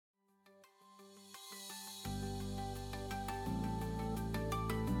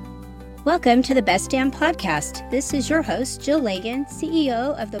Welcome to the Best Dam Podcast. This is your host, Jill Lagan,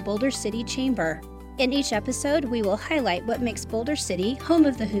 CEO of the Boulder City Chamber. In each episode, we will highlight what makes Boulder City, home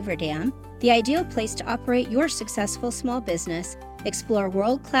of the Hoover Dam, the ideal place to operate your successful small business, explore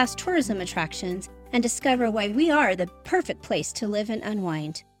world-class tourism attractions, and discover why we are the perfect place to live and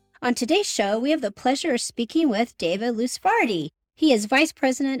unwind. On today's show, we have the pleasure of speaking with David Lusvardi. He is Vice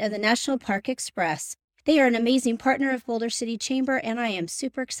President of the National Park Express. They are an amazing partner of Boulder City Chamber, and I am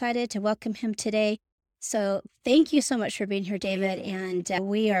super excited to welcome him today. So thank you so much for being here, David, and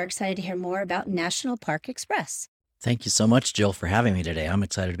we are excited to hear more about National Park Express. Thank you so much, Jill, for having me today. I'm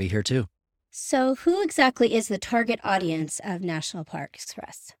excited to be here, too. So who exactly is the target audience of National Park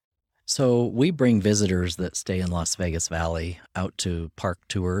Express? So we bring visitors that stay in Las Vegas Valley out to park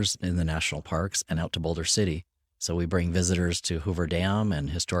tours in the national parks and out to Boulder City. So we bring visitors to Hoover Dam and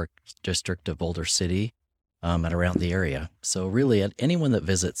Historic District of Boulder City and around the area. So really, anyone that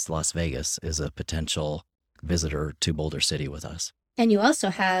visits Las Vegas is a potential visitor to Boulder City with us. And you also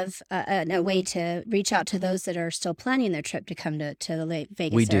have a way to reach out to those that are still planning their trip to come to the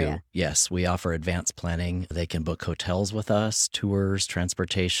Vegas we area. We do, yes. We offer advanced planning. They can book hotels with us, tours,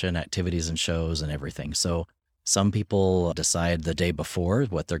 transportation, activities and shows and everything. So some people decide the day before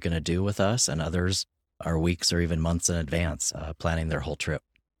what they're going to do with us, and others are weeks or even months in advance planning their whole trip.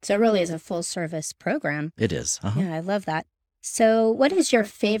 So it really is a full service program. It is. Yeah, I love that. So what is your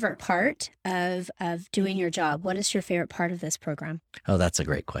favorite part of doing your job? What is your favorite part of this program? Oh, that's a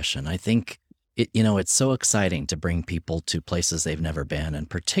great question. I think, it's so exciting to bring people to places they've never been, and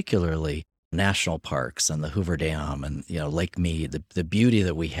particularly national parks and the Hoover Dam and, Lake Mead, the beauty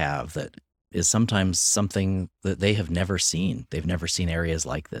that we have that is sometimes something that they have never seen. They've never seen areas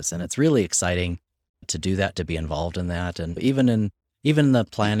like this. And it's really exciting to do that, to be involved in that. And even the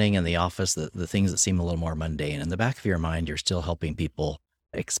planning and the office, the things that seem a little more mundane, in the back of your mind, you're still helping people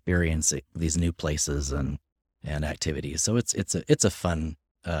experience these new places and activities. So it's a fun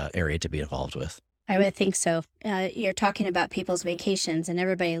area to be involved with. I would think so. You're talking about people's vacations, and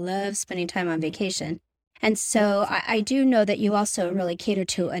everybody loves spending time on vacation. And so I do know that you also really cater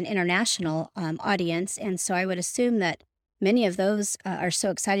to an international audience. And so I would assume that many of those are so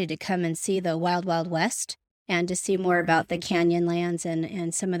excited to come and see the Wild Wild West and to see more about the canyon lands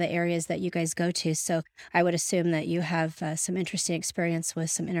and some of the areas that you guys go to. So I would assume that you have some interesting experience with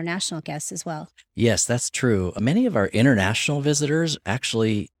some international guests as well. Yes, that's true. Many of our international visitors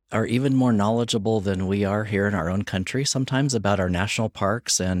actually are even more knowledgeable than we are here in our own country, sometimes about our national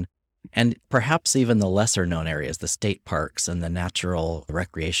parks and perhaps even the lesser known areas, the state parks and the natural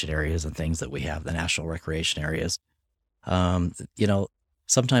recreation areas and things that we have, the national recreation areas.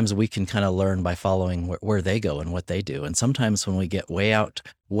 Sometimes we can kind of learn by following where they go and what they do. And sometimes when we get way out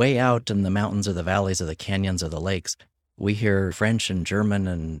in the mountains or the valleys or the canyons or the lakes, we hear French and German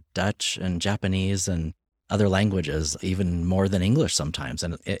and Dutch and Japanese and other languages, even more than English sometimes.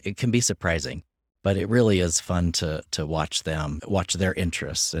 And it can be surprising, but it really is fun to watch watch their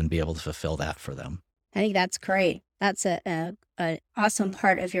interests and be able to fulfill that for them. I think that's great. That's an awesome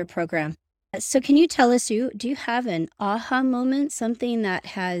part of your program. So can you tell us, do you have an aha moment, something that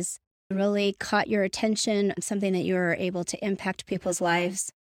has really caught your attention, something that you were able to impact people's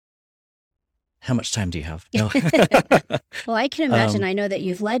lives? How much time do you have? No. Well, I can imagine. I know that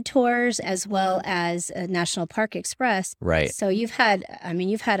you've led tours as well as National Park Express. Right. So you've had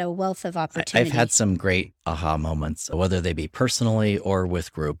a wealth of opportunity. I've had some great aha moments, whether they be personally or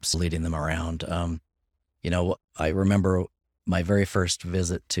with groups, leading them around. I remember my very first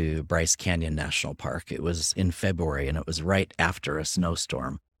visit to Bryce Canyon National Park. It was in February, and it was right after a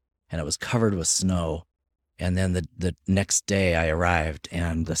snowstorm, and it was covered with snow. And then the next day I arrived,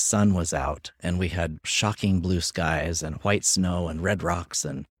 and the sun was out, and we had shocking blue skies and white snow and red rocks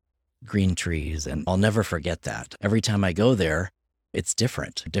and green trees. And I'll never forget that. Every time I go there, it's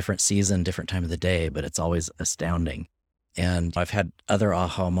different season, different time of the day, but it's always astounding. And I've had other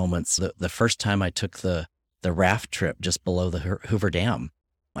aha moments. The first time I took the raft trip just below the Hoover Dam.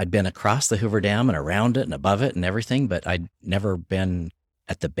 I'd been across the Hoover Dam and around it and above it and everything, but I'd never been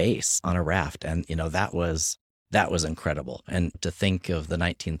at the base on a raft. And, that was incredible. And to think of the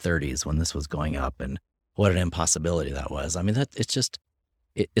 1930s when this was going up and what an impossibility that was. I mean,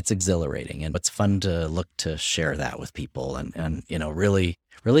 it's exhilarating, and it's fun to look to share that with people and really,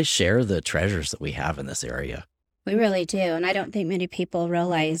 really share the treasures that we have in this area. We really do. And I don't think many people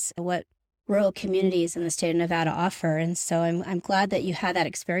realize what rural communities in the state of Nevada offer. And so I'm glad that you had that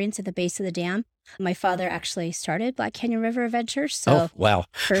experience at the base of the dam. My father actually started Black Canyon River Adventures. So wow.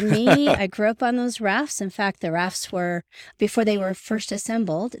 For me, I grew up on those rafts. In fact, the rafts were, before they were first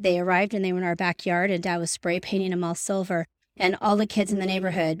assembled, they arrived and they were in our backyard, and Dad was spray painting them all silver. And all the kids in the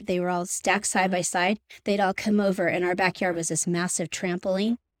neighborhood, they were all stacked side by side. They'd all come over, and our backyard was this massive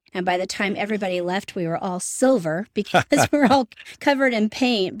trampoline. And by the time everybody left, we were all silver because we were all covered in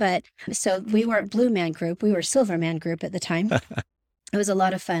paint. But so we weren't Blue Man Group. We were Silver Man Group at the time. It was a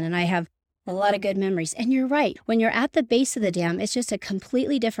lot of fun. And I have a lot of good memories. And you're right. When you're at the base of the dam, it's just a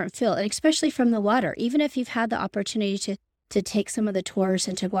completely different feel, and especially from the water. Even if you've had the opportunity to take some of the tours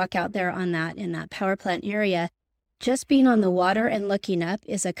and to walk out there on that in that power plant area, just being on the water and looking up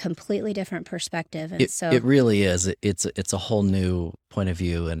is a completely different perspective. And it really is. It's a whole new point of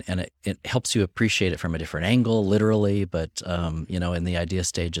view, and it helps you appreciate it from a different angle, literally, but in the idea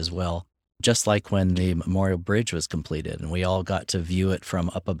stage as well. Just like when the Memorial Bridge was completed and we all got to view it from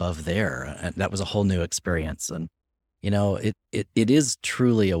up above there, and that was a whole new experience. And it is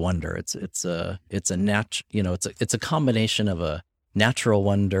truly a wonder. It's a combination of a natural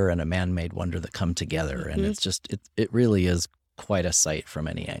wonder and a man-made wonder that come together. And it's just, it really is quite a sight from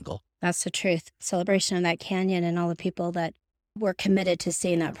any angle. That's the truth. Celebration of that canyon and all the people that were committed to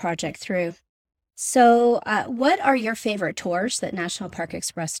seeing that project through. So what are your favorite tours that National Park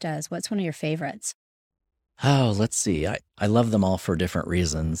Express does? What's one of your favorites? Oh, let's see. I love them all for different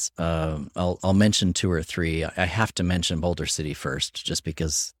reasons. I'll mention two or three. I have to mention Boulder City first, just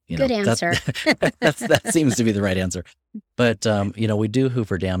because, Good answer. That seems to be the right answer. But, we do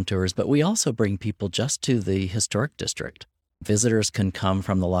Hoover Dam tours, but we also bring people just to the historic district. Visitors can come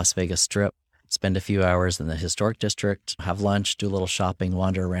from the Las Vegas Strip, spend a few hours in the historic district, have lunch, do a little shopping,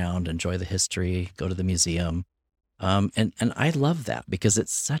 wander around, enjoy the history, go to the museum. And I love that because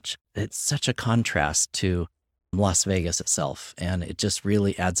it's such a contrast to Las Vegas itself, and it just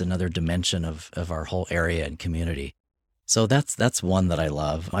really adds another dimension of our whole area and community. So that's one that I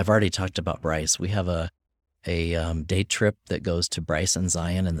love. I've already talked about Bryce. We have a day trip that goes to Bryce and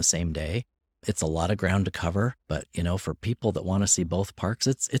Zion in the same day. It's a lot of ground to cover, but for people that want to see both parks,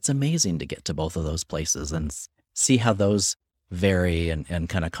 it's amazing to get to both of those places and see how those vary and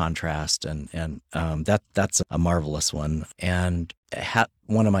kind of contrast, and that's a marvelous one. And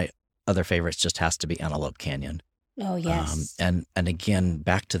one of my other favorites just has to be Antelope Canyon. Oh yes. And again,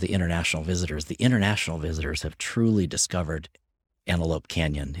 back to the international visitors. The international visitors have truly discovered Antelope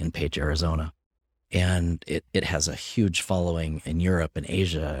Canyon in Page, Arizona, and it has a huge following in Europe and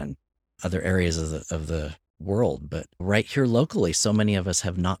Asia and other areas of the world. But right here locally, so many of us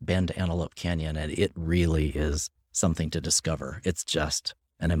have not been to Antelope Canyon, and it really is something to discover. It's just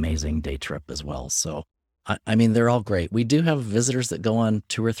an amazing day trip as well. So, I mean, they're all great. We do have visitors that go on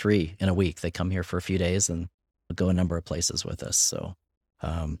 2 or 3 in a week. They come here for a few days and go a number of places with us. So,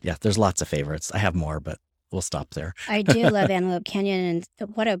 there's lots of favorites. I have more, but we'll stop there. I do love Antelope Canyon,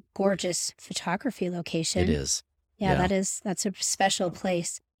 and what a gorgeous photography location. It is. Yeah. That's a special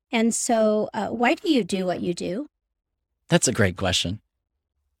place. And so why do you do what you do? That's a great question.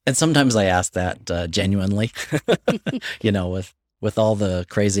 And sometimes I ask that genuinely, with all the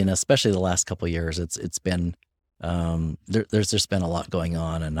craziness, especially the last couple of years. It's been, there's just been a lot going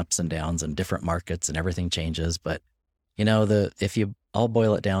on and ups and downs and different markets and everything changes. But, if you all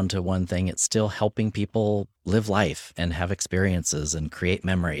boil it down to one thing, it's still helping people live life and have experiences and create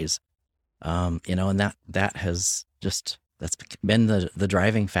memories. And that has just, that's been the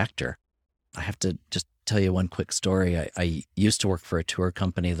driving factor. I have to just tell you one quick story. I used to work for a tour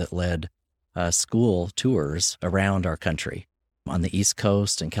company that led school tours around our country on the East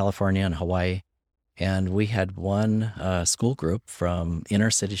Coast in California and Hawaii. And we had one school group from inner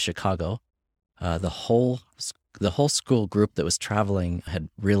city Chicago. The whole school group that was traveling had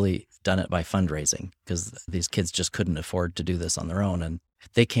really done it by fundraising because these kids just couldn't afford to do this on their own. And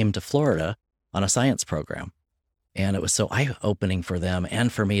they came to Florida on a science program. And it was so eye-opening for them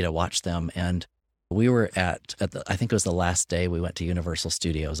and for me to watch them. And we were I think it was the last day we went to Universal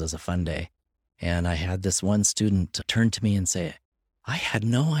Studios as a fun day. And I had this one student turn to me and say, I had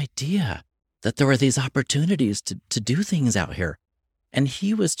no idea that there were these opportunities to do things out here. And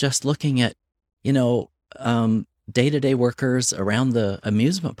he was just looking at, day-to-day workers around the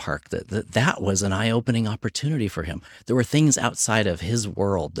amusement park, that was an eye-opening opportunity for him. There were things outside of his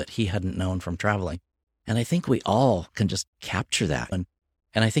world that he hadn't known from traveling. And I think we all can just capture that. And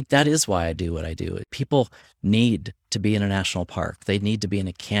I think that is why I do what I do. People need to be in a national park. They need to be in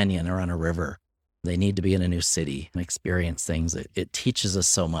a canyon or on a river. They need to be in a new city and experience things. It teaches us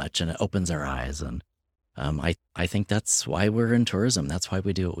so much and it opens our eyes. And I think that's why we're in tourism. That's why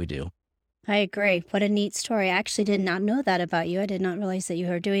we do what we do. I agree. What a neat story. I actually did not know that about you. I did not realize that you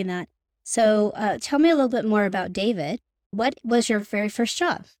were doing that. So tell me a little bit more about David. What was your very first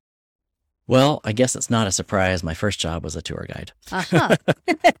job? Well, I guess it's not a surprise. My first job was a tour guide. Aha.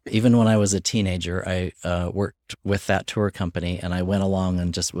 Even when I was a teenager, I worked with that tour company, and I went along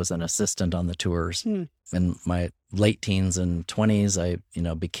and just was an assistant on the tours. In my late teens and 20s, I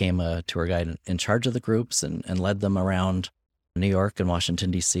became a tour guide in charge of the groups and led them around New York and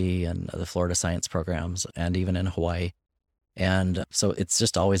Washington, D.C., and the Florida science programs, and even in Hawaii. And so it's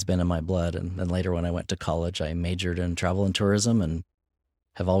just always been in my blood. And then later when I went to college, I majored in travel and tourism and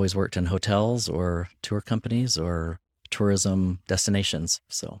have always worked in hotels or tour companies or tourism destinations.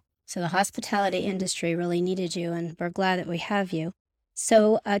 So the hospitality industry really needed you, and we're glad that we have you.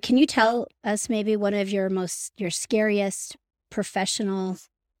 So can you tell us maybe one of your scariest professional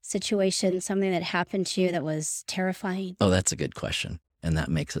situations, something that happened to you that was terrifying? Oh, that's a good question. And that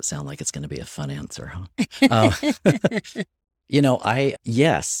makes it sound like it's going to be a fun answer, huh?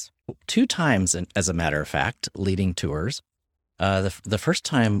 Yes, 2 times, as a matter of fact, leading tours. The first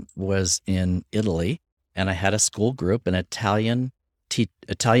time was in Italy, and I had a school group. An Italian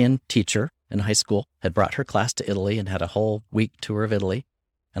teacher in high school had brought her class to Italy and had a whole week tour of Italy.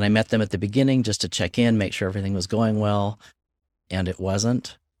 And I met them at the beginning just to check in, make sure everything was going well. And it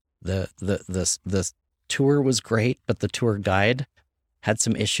wasn't. The tour was great, but the tour guide had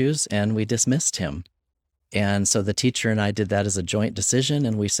some issues, and we dismissed him. And so the teacher and I did that as a joint decision,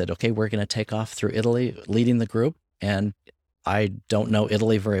 and we said, okay, we're going to take off through Italy, leading the group. And I don't know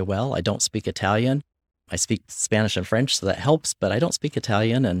Italy very well. I don't speak Italian. I speak Spanish and French, so that helps, but I don't speak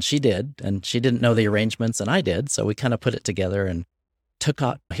Italian, and she did. And she didn't know the arrangements, and I did. So we kind of put it together and took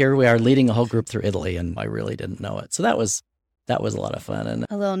off. Here we are leading a whole group through Italy, and I really didn't know it. So that was a lot of fun. And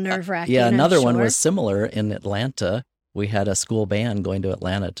a little nerve-wracking. Yeah, another one was similar in Atlanta. We had a school band going to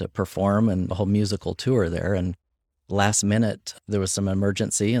Atlanta to perform and a whole musical tour there. And last minute, there was some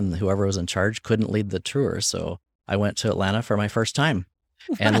emergency, and whoever was in charge couldn't lead the tour. So I went to Atlanta for my first time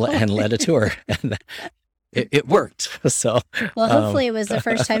and led a tour. And it worked. So, well, hopefully it was the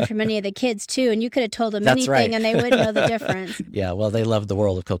first time for many of the kids too, and you could have told them anything, right, and they wouldn't know the difference. Yeah, well, they love the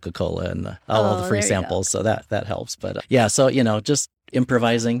world of Coca-Cola and all the free samples, so that helps. But yeah, so just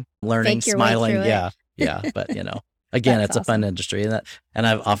improvising, learning, smiling. Yeah. But again, it's awesome. A fun industry, and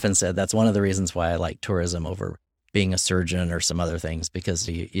I've often said that's one of the reasons why I like tourism over being a surgeon or some other things, because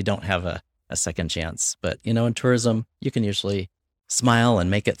you don't have a second chance. But in tourism, you can usually smile and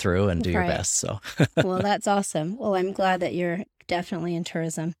make it through and do your best. So, well, that's awesome. Well, I'm glad that you're definitely in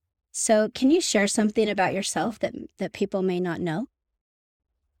tourism. So can you share something about yourself that people may not know?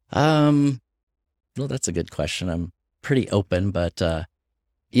 Well, that's a good question. I'm pretty open, but,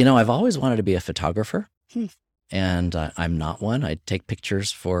 I've always wanted to be a photographer, and I'm not one. I take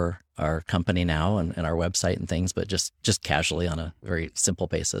pictures for our company now and our website and things, but just casually on a very simple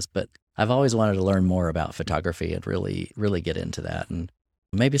basis. But I've always wanted to learn more about photography and really, really get into that. And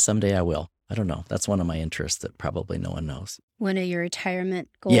maybe someday I will. I don't know. That's one of my interests that probably no one knows. One of your retirement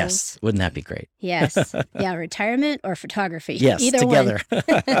goals? Yes. Wouldn't that be great? Yes. Yeah, retirement or photography. Yes, either together.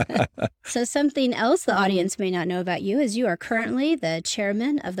 One. So something else the audience may not know about you is you are currently the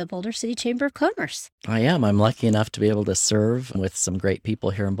chairman of the Boulder City Chamber of Commerce. I am. I'm lucky enough to be able to serve with some great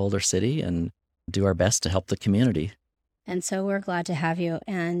people here in Boulder City and do our best to help the community. And so we're glad to have you.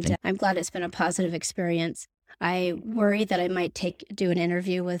 And I'm glad it's been a positive experience. I worried that I might do an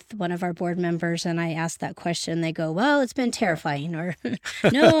interview with one of our board members, and I asked that question. They go, well, it's been terrifying, or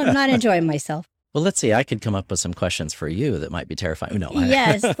no, I'm not enjoying myself. Well, let's see. I could come up with some questions for you that might be terrifying. No.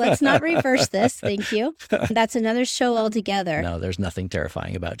 Yes, let's not reverse this. Thank you. That's another show altogether. No, there's nothing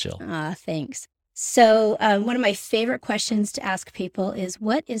terrifying about Jill. Thanks. So one of my favorite questions to ask people is,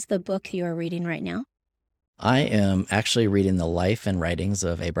 what is the book you are reading right now? I am actually reading the life and writings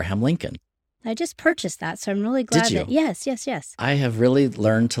of Abraham Lincoln. I just purchased that, so I'm really glad. Did you? That yes. I have really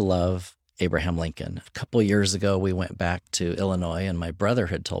learned to love Abraham Lincoln. A couple years ago, we went back to Illinois, and my brother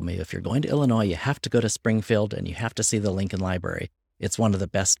had told me, if you're going to Illinois, you have to go to Springfield and you have to see the Lincoln Library. It's one of the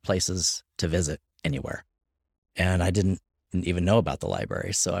best places to visit anywhere. And I didn't even know about the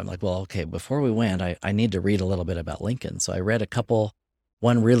library. So I'm like, well, okay, before we went, I need to read a little bit about Lincoln. So I read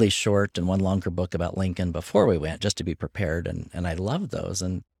one really short and one longer book about Lincoln before we went, just to be prepared. And I loved those.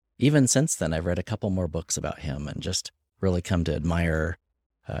 And even since then, I've read a couple more books about him and just really come to admire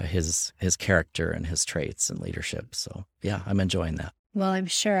his character and his traits and leadership. So yeah, I'm enjoying that. Well, I'm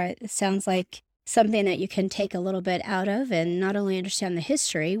sure it sounds like something that you can take a little bit out of and not only understand the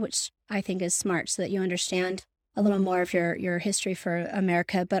history, which I think is smart, so that you understand a little more of your history for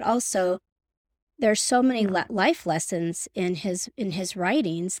America, but also there's so many life lessons in his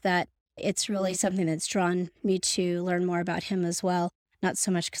writings that it's really something that's drawn me to learn more about him as well. not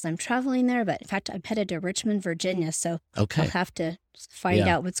so much because I'm traveling there, but in fact, I'm headed to Richmond, Virginia. So Okay. I'll have to find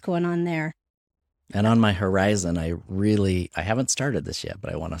out what's going on there. And on my horizon, I haven't started this yet,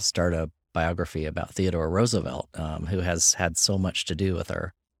 but I want to start a biography about Theodore Roosevelt, who has had so much to do with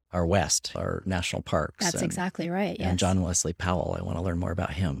our West, our national parks. That's exactly right. Yes. And John Wesley Powell, I want to learn more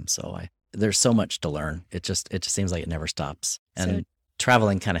about him. So there's so much to learn. It just seems like it never stops. And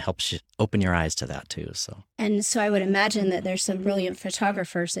traveling kind of helps you open your eyes to that too. So I would imagine that there's some brilliant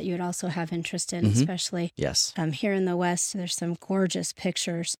photographers that you would also have interest in, especially here in the West. There's some gorgeous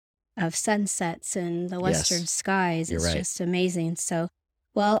pictures of sunsets and the western skies. It's just amazing. So,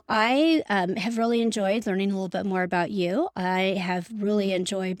 well, I have really enjoyed learning a little bit more about you. I have really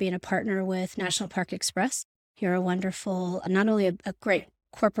enjoyed being a partner with National Park Express. You're a wonderful, not only a great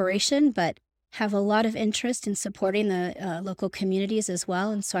corporation, but have a lot of interest in supporting the local communities as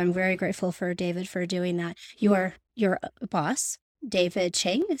well. And so I'm very grateful for David for doing that. Your boss, David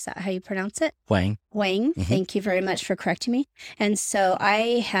Chang, is that how you pronounce it? Wang. Mm-hmm. Thank you very much for correcting me. And so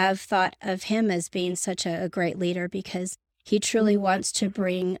I have thought of him as being such a great leader because he truly wants to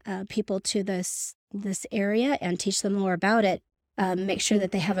bring people to this area and teach them more about it, make sure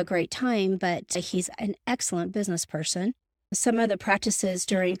that they have a great time. But he's an excellent business person. Some of the practices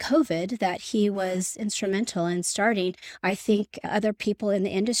during COVID that he was instrumental in starting, I think other people in the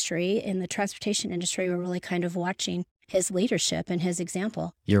industry, in the transportation industry, were really kind of watching his leadership and his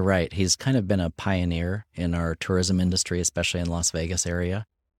example. You're right. He's kind of been a pioneer in our tourism industry, especially in Las Vegas area,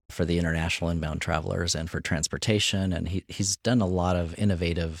 for the international inbound travelers and for transportation. And he's done a lot of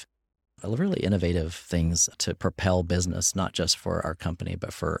really innovative things to propel business, not just for our company,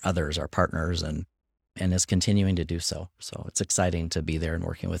 but for others, our partners, and is continuing to do so. So it's exciting to be there and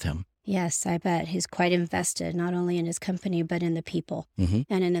working with him. Yes, I bet. He's quite invested, not only in his company, but in the people and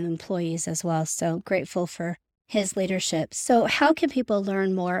in the employees as well. So grateful for his leadership. So how can people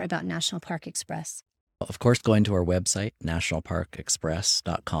learn more about National Park Express? Of course, going to our website,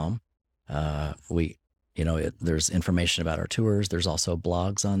 nationalparkexpress.com. There's information about our tours. There's also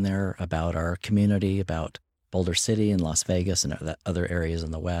blogs on there about our community, about Boulder City and Las Vegas and other areas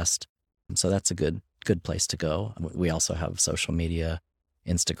in the West. And so that's a good place to go. We also have social media,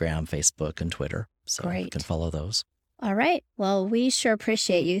 Instagram, Facebook, and Twitter. So you can follow those. All right. Well, we sure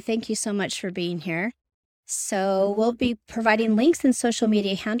appreciate you. Thank you so much for being here. So we'll be providing links and social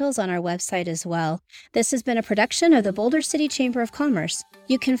media handles on our website as well. This has been a production of the Boulder City Chamber of Commerce.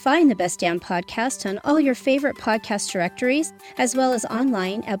 You can find the Best Damn Podcast on all your favorite podcast directories, as well as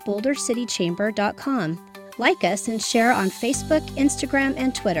online at bouldercitychamber.com. Like us and share on Facebook, Instagram,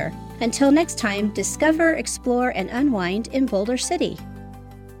 and Twitter. Until next time, discover, explore, and unwind in Boulder City.